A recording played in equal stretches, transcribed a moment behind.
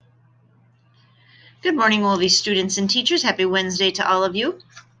Good morning, Wolvie students and teachers. Happy Wednesday to all of you.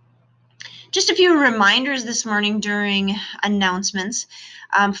 Just a few reminders this morning during announcements.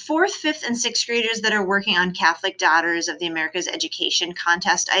 4th, 5th, and 6th graders that are working on Catholic Daughters of the Americas Education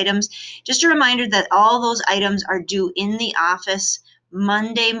contest items. Just a reminder that all those items are due in the office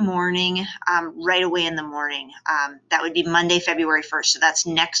Monday morning, right away in the morning. That would be Monday, February 1st. So that's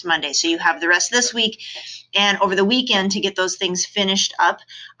next Monday. So you have the rest of this week and over the weekend to get those things finished up.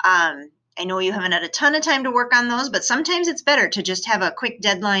 I know you haven't had a ton of time to work on those, but sometimes it's better to just have a quick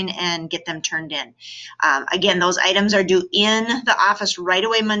deadline and get them turned in. Again, those items are due in the office right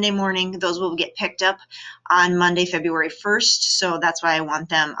away Monday morning. Those will get picked up on Monday, February 1st. So that's why I want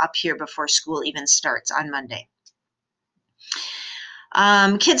them up here before school even starts on Monday.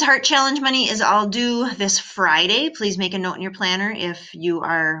 Kids Heart Challenge money is all due this Friday. Please make a note in your planner if you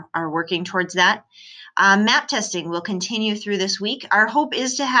are working towards that. MAP testing will continue through this week. Our hope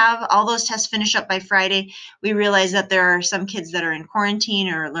is to have all those tests finished up by Friday. We realize that there are some kids that are in quarantine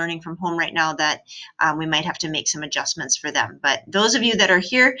or learning from home right now that we might have to make some adjustments for them. But those of you that are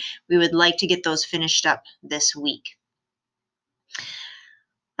here, we would like to get those finished up this week.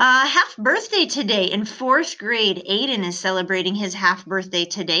 Half birthday today in 4th grade. Aiden is celebrating his half birthday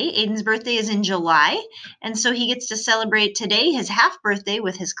today. Aiden's birthday is in July, and so he gets to celebrate today his half birthday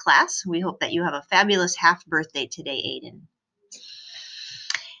with his class. We hope that you have a fabulous half birthday today, Aiden.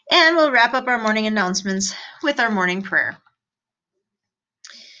 And we'll wrap up our morning announcements with our morning prayer.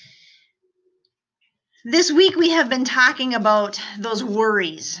 This week we have been talking about those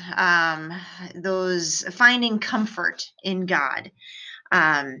worries, those finding comfort in God.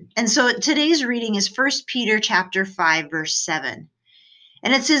 And so today's reading is 1 Peter chapter 5, verse 7.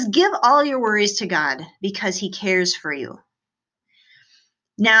 And it says, "Give all your worries to God because he cares for you."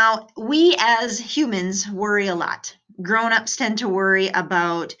 Now, we as humans worry a lot. Grown-ups tend to worry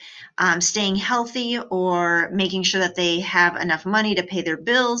about staying healthy or making sure that they have enough money to pay their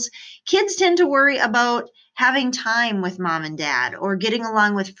bills. Kids tend to worry about having time with mom and dad or getting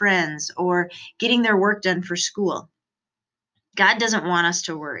along with friends or getting their work done for school. God doesn't want us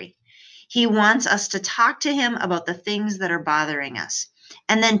to worry. He wants us to talk to him about the things that are bothering us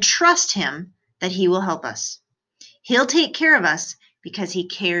and then trust him that he will help us. He'll take care of us because he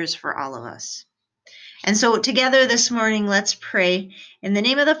cares for all of us. And so together this morning, let's pray in the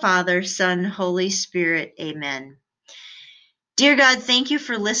name of the Father, Son, Holy Spirit. Amen. Dear God, thank you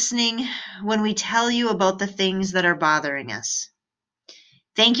for listening when we tell you about the things that are bothering us.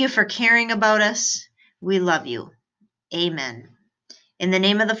 Thank you for caring about us. We love you. Amen. In the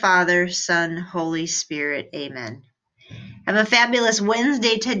name of the Father, Son, Holy Spirit, amen. Have a fabulous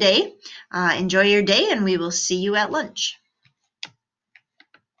Wednesday today. Enjoy your day, and we will see you at lunch.